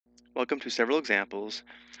Welcome to several examples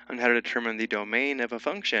on how to determine the domain of a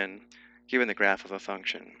function given the graph of a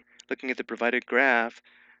function. Looking at the provided graph,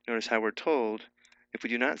 notice how we're told, if we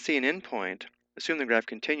do not see an endpoint, assume the graph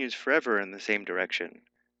continues forever in the same direction.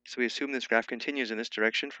 So we assume this graph continues in this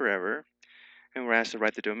direction forever, and we're asked to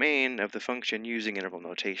write the domain of the function using interval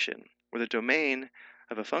notation, where the domain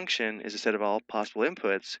of a function is a set of all possible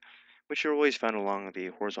inputs, which are always found along the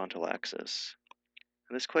horizontal axis.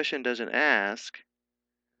 And this question doesn't ask,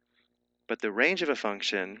 but the range of a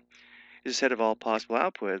function is a set of all possible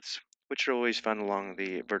outputs, which are always found along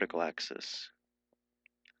the vertical axis.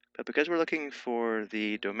 But because we're looking for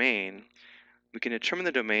the domain, we can determine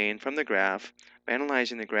the domain from the graph by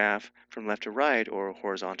analyzing the graph from left to right or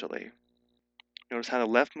horizontally. Notice how the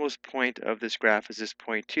leftmost point of this graph is this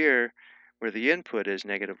point here, where the input is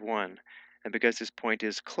 -1. And because this point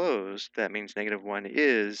is closed, that means -1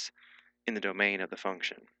 is in the domain of the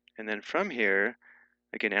function. And then from here,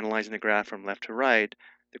 again, analyzing the graph from left to right,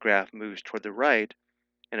 the graph moves toward the right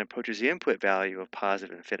and approaches the input value of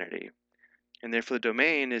positive infinity. And therefore the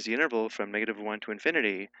domain is the interval from -1 to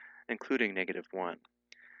infinity, including -1.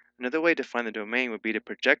 Another way to find the domain would be to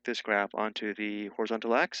project this graph onto the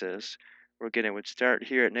horizontal axis, where again it would start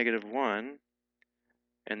here at -1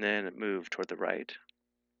 and then move toward the right.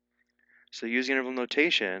 So using interval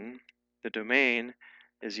notation, the domain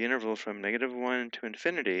is the interval from -1 to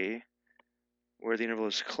infinity, where the interval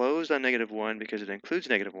is closed on -1 because it includes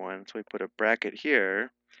 -1, so we put a bracket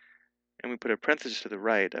here, and we put a parenthesis to the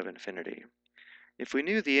right of infinity. If we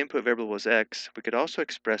knew the input variable was x, we could also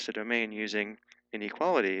express the domain using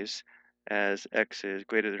inequalities as x is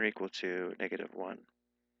greater than or equal to -1.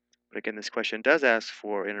 But again, this question does ask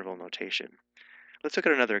for interval notation. Let's look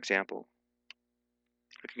at another example.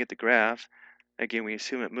 Looking at the graph, again, we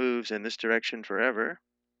assume it moves in this direction forever.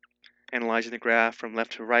 Analyzing the graph from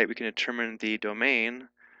left to right, we can determine the domain.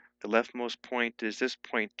 The leftmost point is this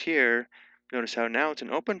point here. Notice how now it's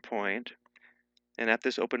an open point. And at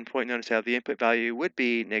this open point, notice how the input value would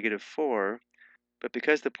be -4. But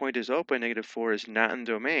because the point is open, -4 is not in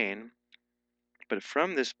the domain. But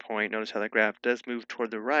from this point, notice how the graph does move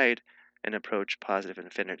toward the right and approach positive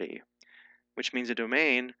infinity, which means the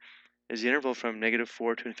domain is the interval from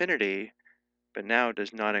 -4 to infinity, but now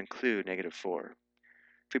does not include -4.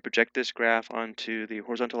 If we project this graph onto the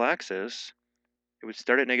horizontal axis, it would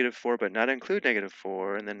start at -4 but not include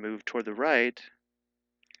 -4 and then move toward the right,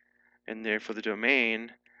 and therefore the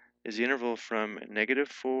domain is the interval from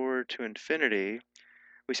 -4 to infinity.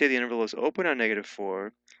 We say the interval is open on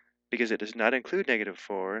 -4 because it does not include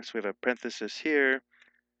 -4, so we have a parenthesis here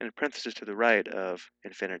and a parenthesis to the right of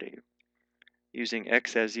infinity. Using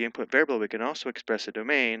x as the input variable, we can also express a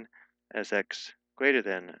domain as x greater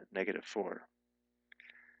than -4.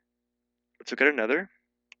 Let's look at another.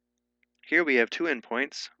 Here we have two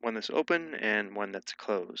endpoints, one that's open and one that's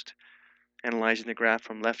closed. Analyzing the graph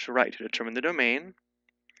from left to right to determine the domain,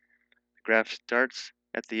 the graph starts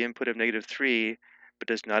at the input of -3, but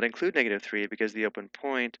does not include -3 because of the open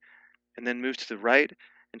point, and then moves to the right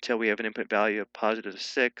until we have an input value of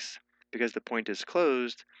 +6. Because the point is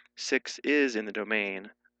closed, 6 is in the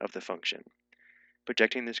domain of the function.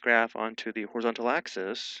 Projecting this graph onto the horizontal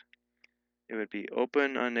axis, it would be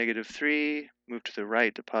open on -3, move to the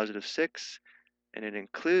right to +6, and it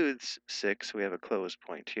includes 6, so we have a closed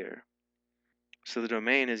point here. So the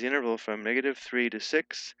domain is the interval from -3 to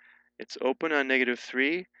 6. It's open on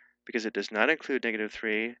 -3 because it does not include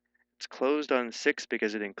 -3. It's closed on 6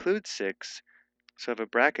 because it includes 6, so I have a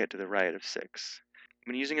bracket to the right of 6.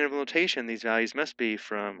 When using interval notation, these values must be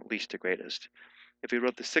from least to greatest. If we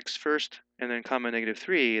wrote the 6 first and then comma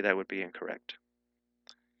 -3, that would be incorrect.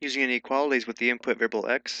 Using inequalities with the input variable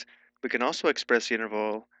x, we can also express the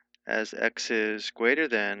interval as x is greater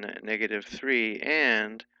than -3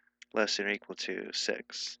 and less than or equal to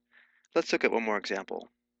 6. Let's look at one more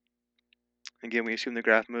example. Again, we assume the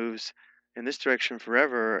graph moves in this direction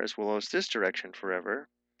forever as well as this direction forever.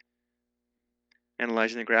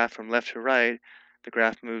 Analyzing the graph from left to right, the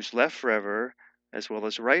graph moves left forever as well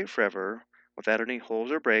as right forever without any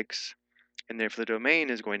holes or breaks, and therefore the domain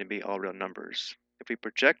is going to be all real numbers. If we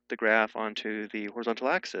project the graph onto the horizontal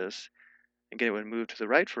axis, again it would move to the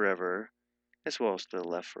right forever as well as to the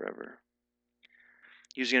left forever.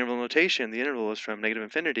 Using interval notation, the interval is from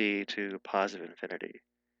 -infinity to positive infinity.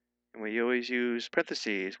 And we always use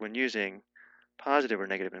parentheses when using positive or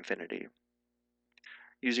negative infinity.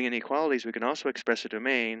 Using inequalities, we can also express a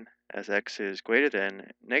domain as x is greater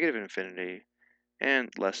than -infinity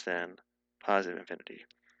and less than positive infinity.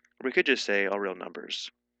 Or we could just say all real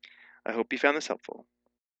numbers. I hope you found this helpful.